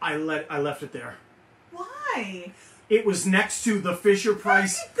 I left it there. Why? It was next to the Fisher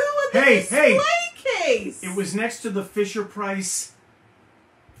Price. Where'd you go with the display case? It was next to the Fisher Price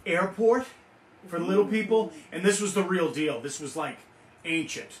airport for little people, and this was the real deal. This was like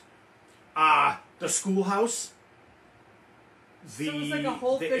ancient. The schoolhouse, So it was like a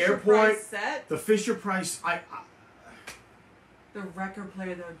whole the Fisher airport, Price set? the Fisher Price. The record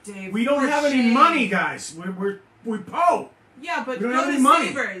player, though, Dave. We don't have any money, guys. We po. Yeah, but We don't go have to any money.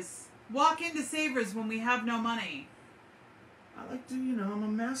 Savers. Walk into Savers when we have no money. I like to, I'm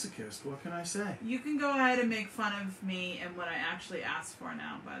a masochist. What can I say? You can go ahead and make fun of me and what I actually asked for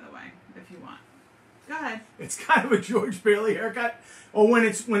now, by the way, if you want. Go ahead. It's kind of a George Bailey haircut. Oh, when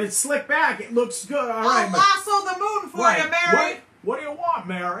it's slicked back, it looks good. All right, I'll lasso the moon for right. you, Mary. What do you want,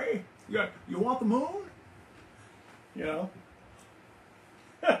 Mary? You want the moon? You know?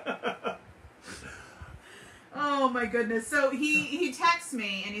 Oh my goodness. So he texts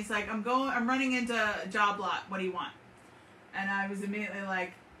me and he's like, I'm running into Job Lot. What do you want? And I was immediately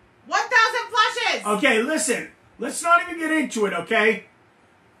like, 1,000 flushes! Okay, listen. Let's not even get into it, okay?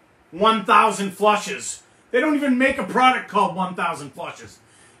 1,000 flushes. They don't even make a product called 1,000 flushes.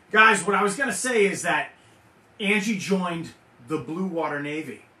 Guys, what I was going to say is that Angie joined the Blue Water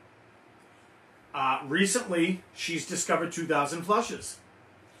Navy. Recently, she's discovered 2,000 flushes.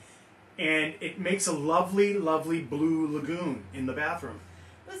 And it makes a lovely, lovely blue lagoon in the bathroom.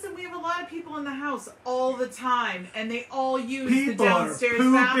 Listen, we have a lot of people in the house all the time, and they all use People the are downstairs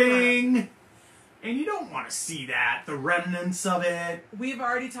pooping. bathroom. And you don't want to see that, the remnants of it. We've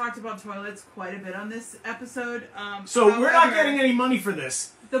already talked about toilets quite a bit on this episode. So we're not however, getting any money for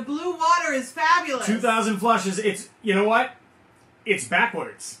this. The blue water is fabulous. 2,000 flushes. It's, you know what? It's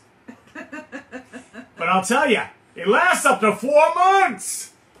backwards. But I'll tell you, it lasts up to 4 months.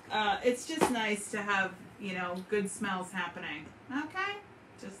 It's just nice to have, good smells happening. Okay?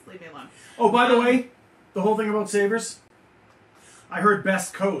 Just leave me alone. Oh, by the way, the whole thing about Savers, I heard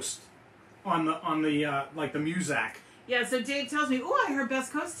Best Coast on the like the Muzak. Yeah, so Dave tells me, "Oh, I heard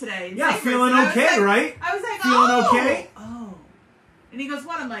Best Coast today." in Yeah, Savers." feeling And I was okay, like- right? I was like, Feeling "Oh, okay?" oh." And he goes,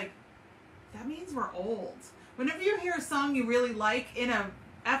 "What?" I'm like, "That means we're old." Whenever you hear a song you really like in a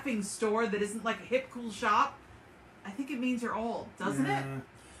effing store that isn't like a hip, cool shop, I think it means you're old, doesn't it?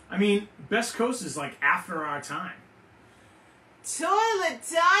 I mean, Best Coast is like after our time. Toilet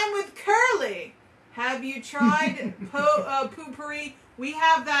time with Curly. Have you tried poopery? We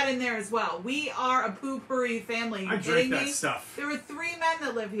have that in there as well. We are a poopery family. I You drink kidding that me? stuff. There are 3 men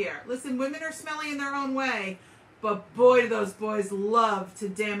that live here. Listen, women are smelly in their own way, but boy, do those boys love to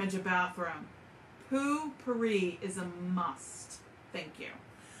damage a bathroom. Poopery is a must. Thank you.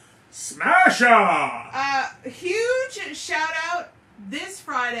 Smasher! Huge shout out this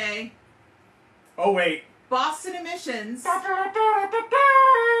Friday. Oh, wait. Boston Emissions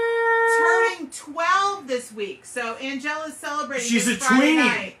turning 12 this week. So Angela's celebrating She's this a Friday tween.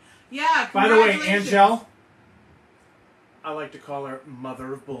 night. Yeah, By the way, congratulations. Angel, I like to call her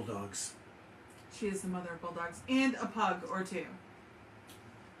Mother of Bulldogs. She is the mother of bulldogs and a pug or 2.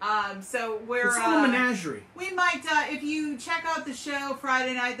 So we're It's a little menagerie. we might if you check out the show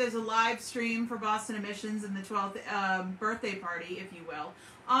Friday night, there's a live stream for Boston Emissions and the 12th birthday party, if you will.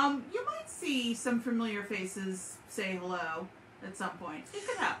 You might see some familiar faces say hello at some point. It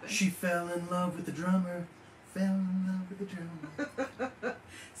could happen. She fell in love with the drummer. Fell in love with the drummer.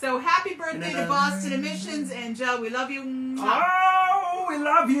 So happy birthday to Boston Emissions, Angel. We love you. Mwah. Oh, we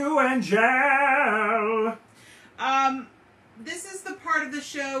love you, Angel. This is the part of the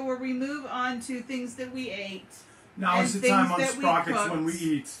show where we move on to things that we ate. Now And is the time on things that we Sprockets when we cooked.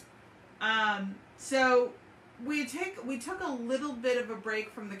 eat. So we took a little bit of a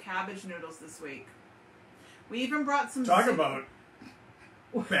break from the cabbage noodles this week. We even brought some Talk about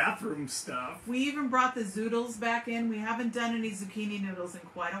bathroom stuff. We even brought the zoodles back in. We haven't done any zucchini noodles in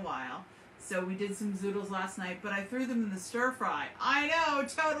quite a while. So we did some zoodles last night, but I threw them in the stir fry. I know,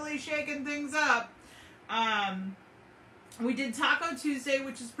 totally shaking things up. We did Taco Tuesday,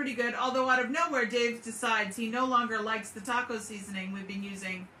 which is pretty good. Although out of nowhere, Dave decides he no longer likes the taco seasoning we've been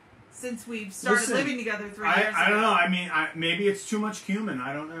using since we've started Listen, living together 3 years ago. I don't know. I mean, maybe it's too much cumin.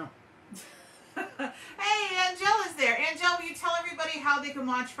 I don't know. Hey, Angela's there. Angela, will you tell everybody how they can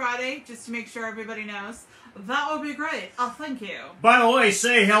watch Friday, just to make sure everybody knows? That would be great. Oh, thank you. By the way,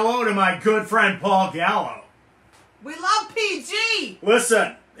 say hello to my good friend Paul Gallo. We love PG!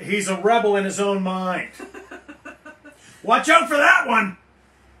 Listen, he's a rebel in his own mind. Watch out for that one.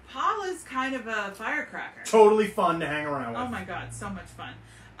 Paul is kind of a firecracker. Totally fun to hang around with. Oh my god, so much fun.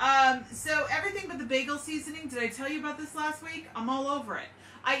 So everything but the bagel seasoning, did I tell you about this last week? I'm all over it.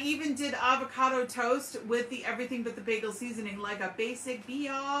 I even did avocado toast with the everything but the bagel seasoning like a basic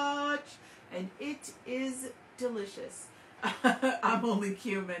biatch. And it is delicious. I'm only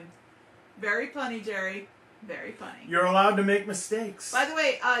cumin. Very funny, Jerry. Very funny. You're allowed to make mistakes. By the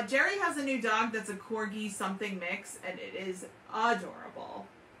way, Jerry has a new dog that's a corgi something mix, and it is adorable.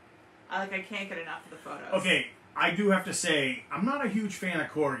 I can't get enough of the photos. Okay, I do have to say, I'm not a huge fan of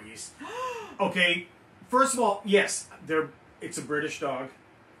corgis. Okay, first of all, yes, it's a British dog.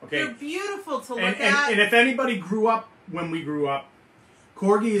 Okay, They're beautiful to look and, at. and if anybody grew up when we grew up,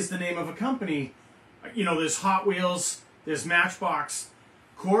 Corgi is the name of a company. You know, there's Hot Wheels, there's Matchbox.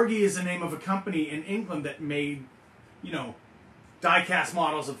 Corgi is the name of a company in England that made, you know, die-cast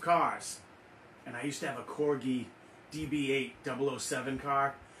models of cars. And I used to have a Corgi DB8 007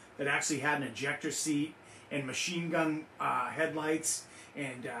 car that actually had an ejector seat and machine gun headlights.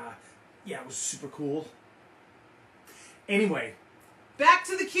 And, yeah, it was super cool. Anyway. Back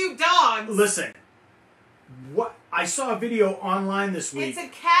to the cute dogs. Listen. What I saw a video online this week. It's a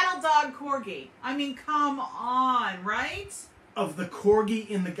cattle dog corgi. I mean, come on, right? Of the corgi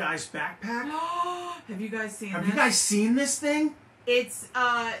in the guy's backpack. Have you guys seen Have this? you guys seen this thing? It's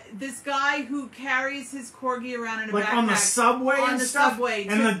this guy who carries his corgi around in a Like backpack. on the subway On and the stuff? subway.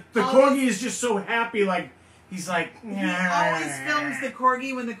 And the corgi is just so happy, like, he's like... He always films the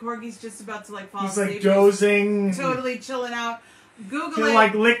corgi when the corgi's just about to fall He's asleep. like dozing. He's totally chilling out. Google He'll it.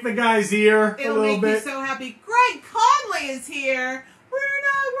 like lick the guy's ear It'll a little make bit. you so happy. Greg Conley is here. We're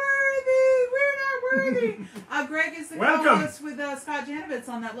not worthy. Greg is the Welcome. co-host with Scott Janovitz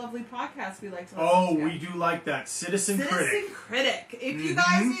on that lovely podcast we like to listen Oh, to. we do like that. Citizen Critic. Critic. If you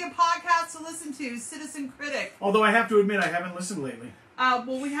guys need a podcast to listen to, Citizen Critic. Although I have to admit, I haven't listened lately.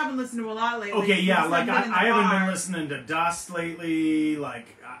 Well, we haven't listened to a lot lately. Okay, yeah, because like I've been in the I haven't bar. been listening to Dust lately. Like,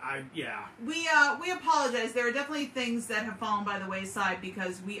 yeah. We apologize. There are definitely things that have fallen by the wayside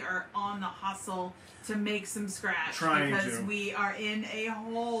because we are on the hustle to make some scratch. Trying because to. we are in a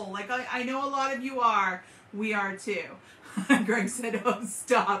hole. Like I know a lot of you are. We are too. Greg said, "Oh,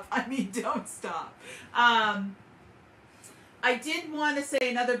 stop." I mean, don't stop. I did want to say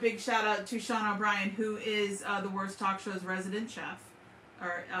another big shout out to Sean O'Brien, who is the Worst Talk Show's resident chef.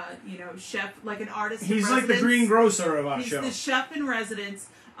 Or, chef, like an artist in He's residence. like the greengrocer of our show. He's the chef in residence.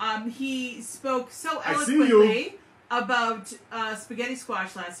 He spoke so eloquently about spaghetti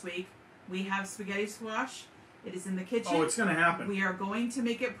squash last week. We have spaghetti squash. It is in the kitchen. Oh, it's going to happen. We are going to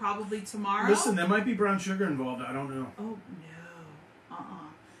make it probably tomorrow. Listen, there might be brown sugar involved. I don't know. Oh, no.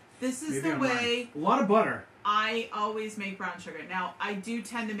 This is the way... A lot of butter. I always make brown sugar. Now, I do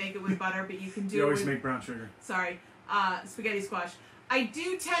tend to make it with butter, but you can do You it always with... make brown sugar. Sorry. Spaghetti squash. I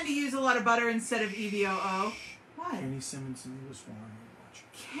do tend to use a lot of butter instead of EVOO. What? Kenny Simmons and Lewis Warren.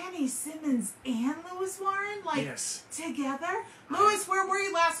 Kenny Simmons and Lewis Warren? Like, yes. Together? Lewis, where were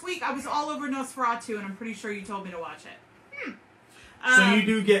you last week? I was all over Nosferatu, and I'm pretty sure you told me to watch it. So you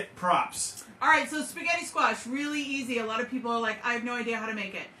do get props. Alright, so spaghetti squash, really easy. A lot of people are like, I have no idea how to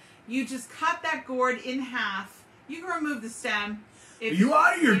make it. You just cut that gourd in half. You can remove the stem. Are you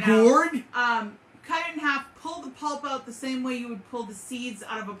out of your gourd? Cut it in half, pull the pulp out the same way you would pull the seeds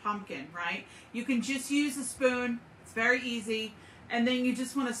out of a pumpkin, right? You can just use a spoon. It's very easy. And then you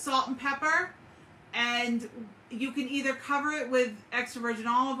just want to salt and pepper. And you can either cover it with extra virgin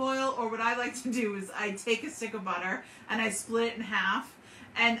olive oil, or what I like to do is I take a stick of butter and I split it in half.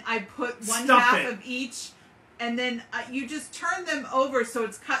 And I put one half of each. And then you just turn them over so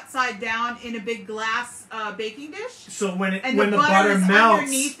it's cut side down in a big glass baking dish. So when the butter melts,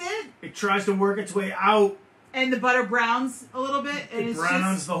 underneath it tries to work its way out. And the butter browns a little bit. And it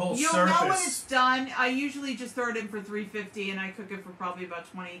browns the whole surface. You'll know when it's done. I usually just throw it in for 350 and I cook it for probably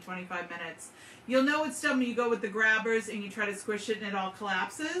about 20-25 minutes. You'll know it's done when you go with the grabbers and you try to squish it and it all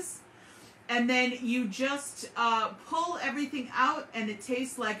collapses. And then you just pull everything out and it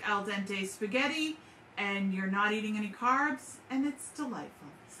tastes like al dente spaghetti. And you're not eating any carbs, and it's delightful.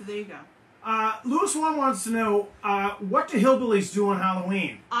 So there you go. Lewis Warren wants to know, what do hillbillies do on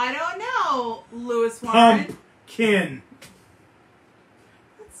Halloween? I don't know, Lewis Warren. Pumpkin.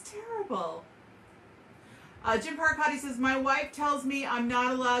 That's terrible. Jim Paracotti says, my wife tells me I'm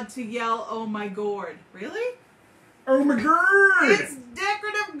not allowed to yell, oh my gourd. Really? Oh my gourd! It's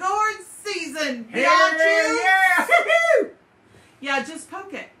decorative gourd season. Yeah! Yeah, just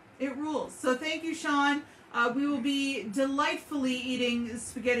poke it. It rules. So thank you, Sean. We will be delightfully eating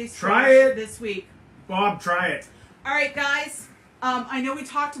spaghetti squash this week. Bob, try it. All right, guys. I know we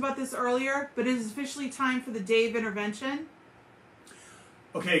talked about this earlier, but it is officially time for the Dave intervention.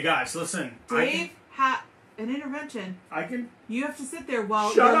 Okay, guys, listen. Dave had an intervention. You have to sit there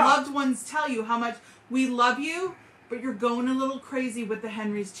while your loved ones tell you how much we love you, but you're going a little crazy with the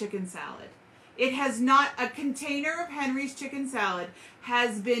Henry's chicken salad. It has not, a container of Henry's chicken salad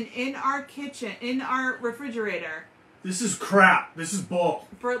has been in our kitchen, in our refrigerator. This is crap. This is bull.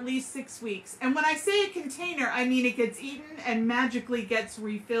 For at least 6 weeks. And when I say a container, I mean it gets eaten and magically gets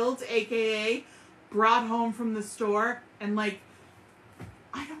refilled, aka brought home from the store. And like,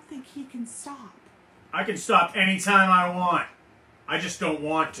 I don't think he can stop. I can stop anytime I want. I just don't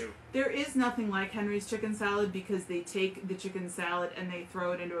want to. There is nothing like Henry's chicken salad because they take the chicken salad and they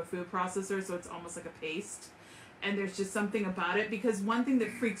throw it into a food processor, so it's almost like a paste. And there's just something about it, because one thing that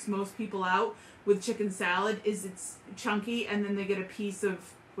freaks most people out with chicken salad is it's chunky, and then they get a piece of,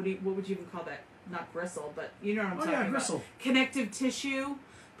 what would you even call that? Not gristle, but you know what I'm talking about. Gristle. Connective tissue,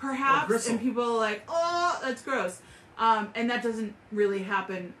 perhaps. And people are like, oh, that's gross. And that doesn't really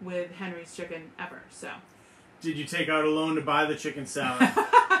happen with Henry's chicken ever, so. Did you take out a loan to buy the chicken salad?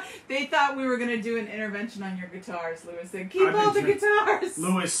 They thought we were going to do an intervention on your guitars, Lewis. They keep all the guitars.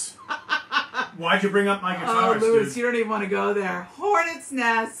 Lewis, why'd you bring up my guitars, Lewis, dude? You don't even want to go there. Hornet's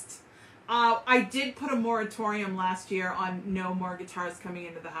Nest. I did put a moratorium last year on no more guitars coming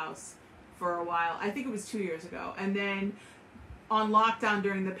into the house for a while. I think it was 2 years ago. And then on lockdown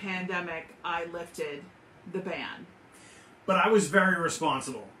during the pandemic, I lifted the ban. But I was very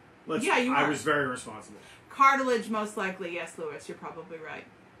responsible. Yeah, you were. I was very responsible. Cartilage, most likely. Yes, Lewis, you're probably right.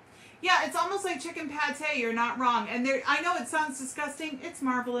 Yeah, it's almost like chicken pate. You're not wrong. And I know it sounds disgusting. It's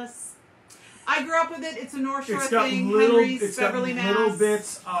marvelous. I grew up with it. It's a North Shore thing. Henry's, Beverly, Mass. Little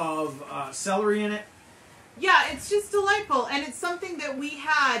bits of celery in it. Yeah, it's just delightful. And it's something that we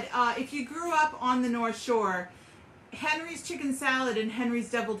had. If you grew up on the North Shore, Henry's chicken salad and Henry's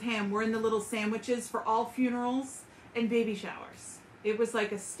deviled ham were in the little sandwiches for all funerals and baby showers. It was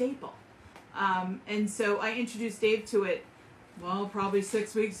like a staple. And so I introduced Dave to it, well, probably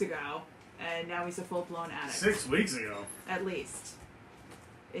 6 weeks ago, and now he's a full-blown addict. 6 weeks ago? At least.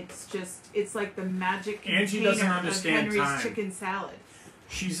 It's like the magic Angie doesn't understand of Henry's time. chicken salad.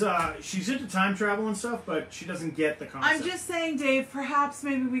 She's into time travel and stuff, but she doesn't get the concept. I'm just saying, Dave, perhaps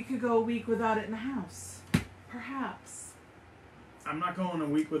maybe we could go a week without it in the house. Perhaps. I'm not going a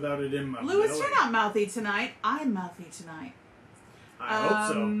week without it in my Lewis, belly. you're not mouthy tonight. I'm mouthy tonight. Belly. You're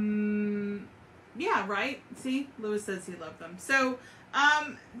not mouthy tonight. I'm mouthy tonight. I hope so. Yeah, right? See? Lewis says he loved them. So,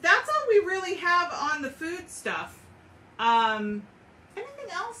 that's all we really have on the food stuff. Anything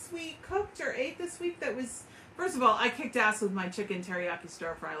else we cooked or ate this week that was... First of all, I kicked ass with my chicken teriyaki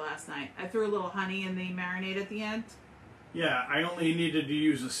stir fry last night. I threw a little honey in the marinade at the end. Yeah, I only needed to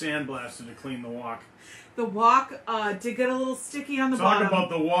use a sandblaster to clean the wok. The wok did get a little sticky on the bottom. Talk about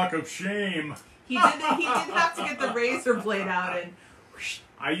the walk of shame. He did have to get the razor blade out and... whoosh.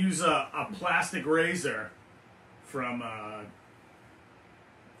 I use a plastic razor from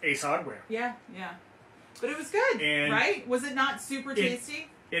Ace Hardware. Yeah. But it was good, And right? Was it not super tasty?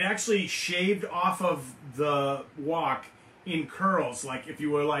 It actually shaved off of the wok in curls. Like if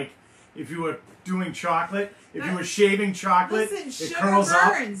you were doing chocolate, if you were shaving chocolate, Listen, it sugar curls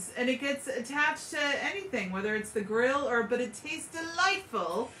up. burns, and it gets attached to anything, whether it's the grill but it tastes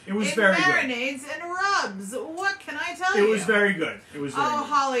delightful. It was very good. It marinates and rubs. What can I tell you? It was very good. It was very good.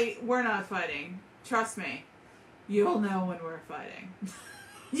 Holly, we're not fighting. Trust me. You'll know when we're fighting.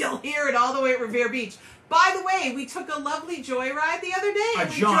 You'll hear it all the way at Revere Beach. By the way, we took a lovely joyride the other day. A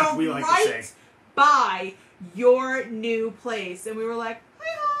And jaunt, we we drove like to right say. by your new place. And we were like,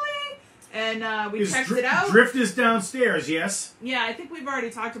 hi, Holly. And we checked it out. Drift is downstairs, yes? Yeah, I think we've already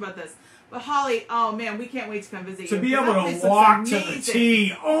talked about this. But Holly, oh man, we can't wait to come visit you. To be 'cause able that to place walk looks to the amazing.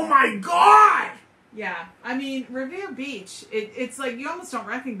 T. Oh my God! Yeah, I mean, Revere Beach, it's like you almost don't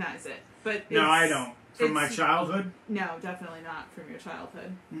recognize it. But No, I don't. From my it's- childhood? No, definitely not from your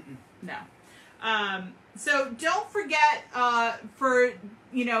childhood. Mm-mm. No. So don't forget,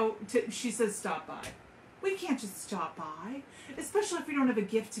 she says stop by. We can't just stop by, especially if we don't have a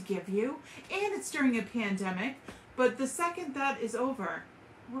gift to give you, and it's during a pandemic. But the second that is over,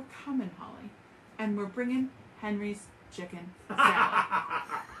 we're coming, Holly, and we're bringing Henry's chicken salad.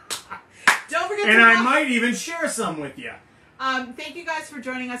 Don't forget And to I might even share some with you. Thank you guys for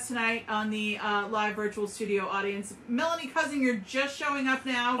joining us tonight on the live virtual studio audience. Melanie Cousin, you're just showing up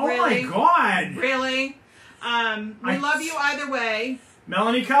now. Oh Really? my God! Really? We love you either way.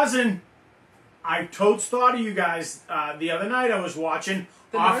 Melanie Cousin, I totes thought of you guys the other night. I was watching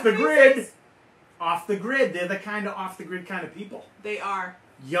Off the North Grid. Faces? Off the Grid. They're the kind of off the grid kind of people. They are.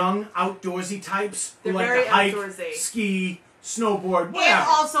 Young, outdoorsy types who They're like very to hike, outdoorsy. ski, snowboard, And whatever.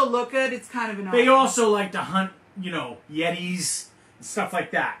 also look good. It's kind of annoying. They also like to hunt, Yetis and stuff like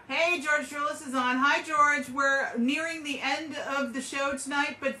that. Hey, George Drillis is on. Hi, George. We're nearing the end of the show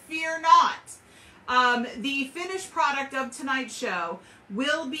tonight, but fear not. The finished product of tonight's show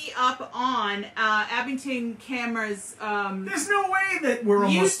will be up on Abington Camera's There's no way that we're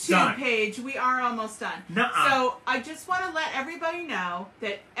almost YouTube done. page. We are almost done. Nuh-uh. So I just want to let everybody know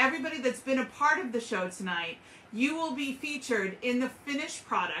that everybody that's been a part of the show tonight, you will be featured in the finished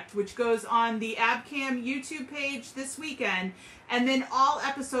product, which goes on the Abcam YouTube page this weekend, and then all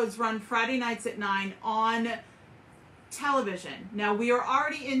episodes run Friday nights at 9 on television. Now, we are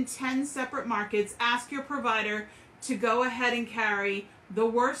already in 10 separate markets. Ask your provider to go ahead and carry The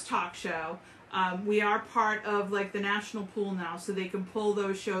Worst Talk Show. We are part of the national pool now, so they can pull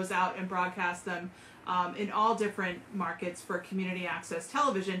those shows out and broadcast them in all different markets for community access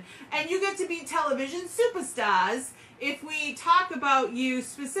television. And you get to be television superstars. If we talk about you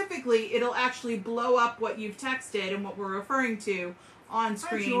specifically, it'll actually blow up what you've texted and what we're referring to on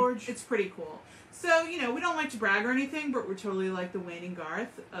screen. Hi, George. It's pretty cool. So, we don't like to brag or anything, but we're totally like the Wayne and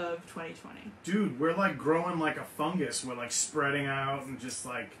Garth of 2020. Dude, we're growing like a fungus. We're spreading out and just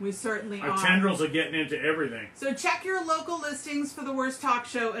We certainly our are. tendrils are getting into everything. So check your local listings for The Worst Talk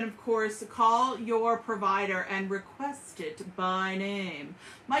Show, and of course, call your provider and request it by name.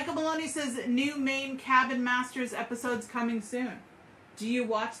 Michael Maloney says, new Maine Cabin Masters episodes coming soon. Do you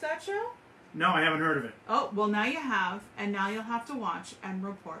watch that show? No, I haven't heard of it. Oh, well, now you have, and now you'll have to watch and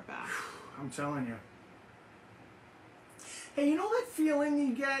report back. I'm telling you. Hey, you know that feeling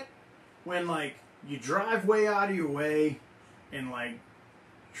you get when, you drive way out of your way and,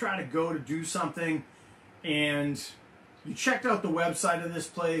 try to go to do something and you checked out the website of this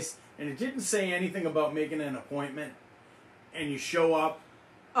place and it didn't say anything about making an appointment and you show up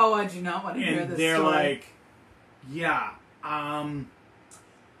Oh, I do not want to hear and this they're story. yeah,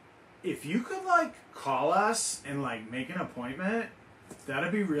 if you could, call us and, make an appointment,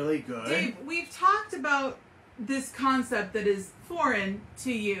 that'd be really good. Dave, we've talked about this concept that is foreign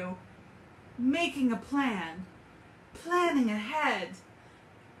to you. Making a plan. Planning ahead.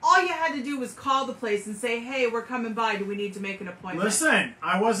 All you had to do was call the place and say, hey, we're coming by. Do we need to make an appointment? Listen,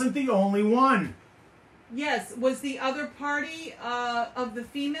 I wasn't the only one. Yes, was the other party of the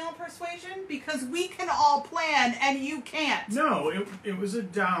female persuasion? Because we can all plan and you can't. No, it was a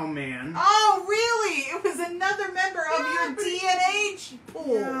Dow man. Oh, really? It was another member of your DNA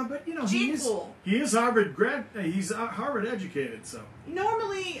pool. Yeah, but you know, pool. he is Harvard grad. He's Harvard educated, so.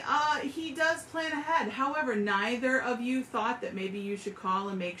 Normally, he does plan ahead. However, neither of you thought that maybe you should call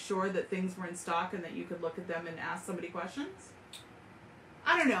and make sure that things were in stock and that you could look at them and ask somebody questions?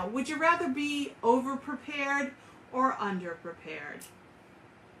 I don't know. Would you rather be over-prepared or under-prepared?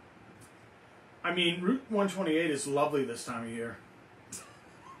 I mean, Route 128 is lovely this time of year.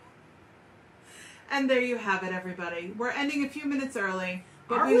 And there you have it, everybody. We're ending a few minutes early,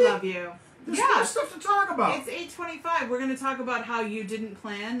 but Are we we? love you. There's more stuff to talk about. It's 8:25. We're going to talk about how you didn't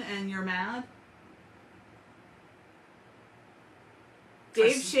plan and you're mad.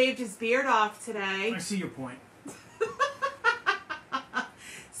 Dave shaved his beard off today. I see your point.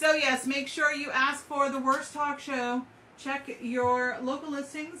 So yes, make sure you ask for the Worst Talk Show. Check your local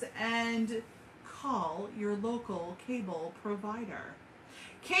listings and call your local cable provider.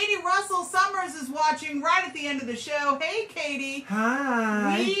 Katie Russell Summers is watching right at the end of the show. Hey, Katie.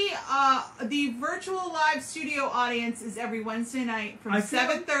 Hi. The virtual live studio audience is every Wednesday night from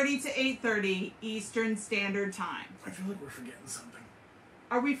 7:30 to 8:30 Eastern Standard Time. I feel like we're forgetting something.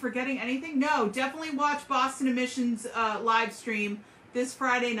 Are we forgetting anything? No, definitely watch Boston Emissions live stream this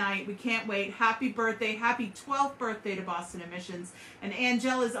Friday night. We can't wait. Happy birthday. Happy 12th birthday to Boston Emissions. And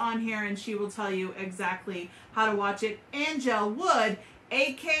Angel is on here and she will tell you exactly how to watch it. Angel Wood,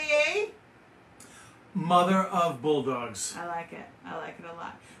 a.k.a. Mother of Bulldogs. I like it. I like it a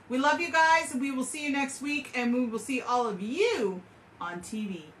lot. We love you guys. We will see you next week and we will see all of you on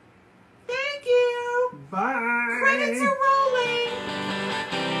TV. Thank you. Bye. Credits are rolling.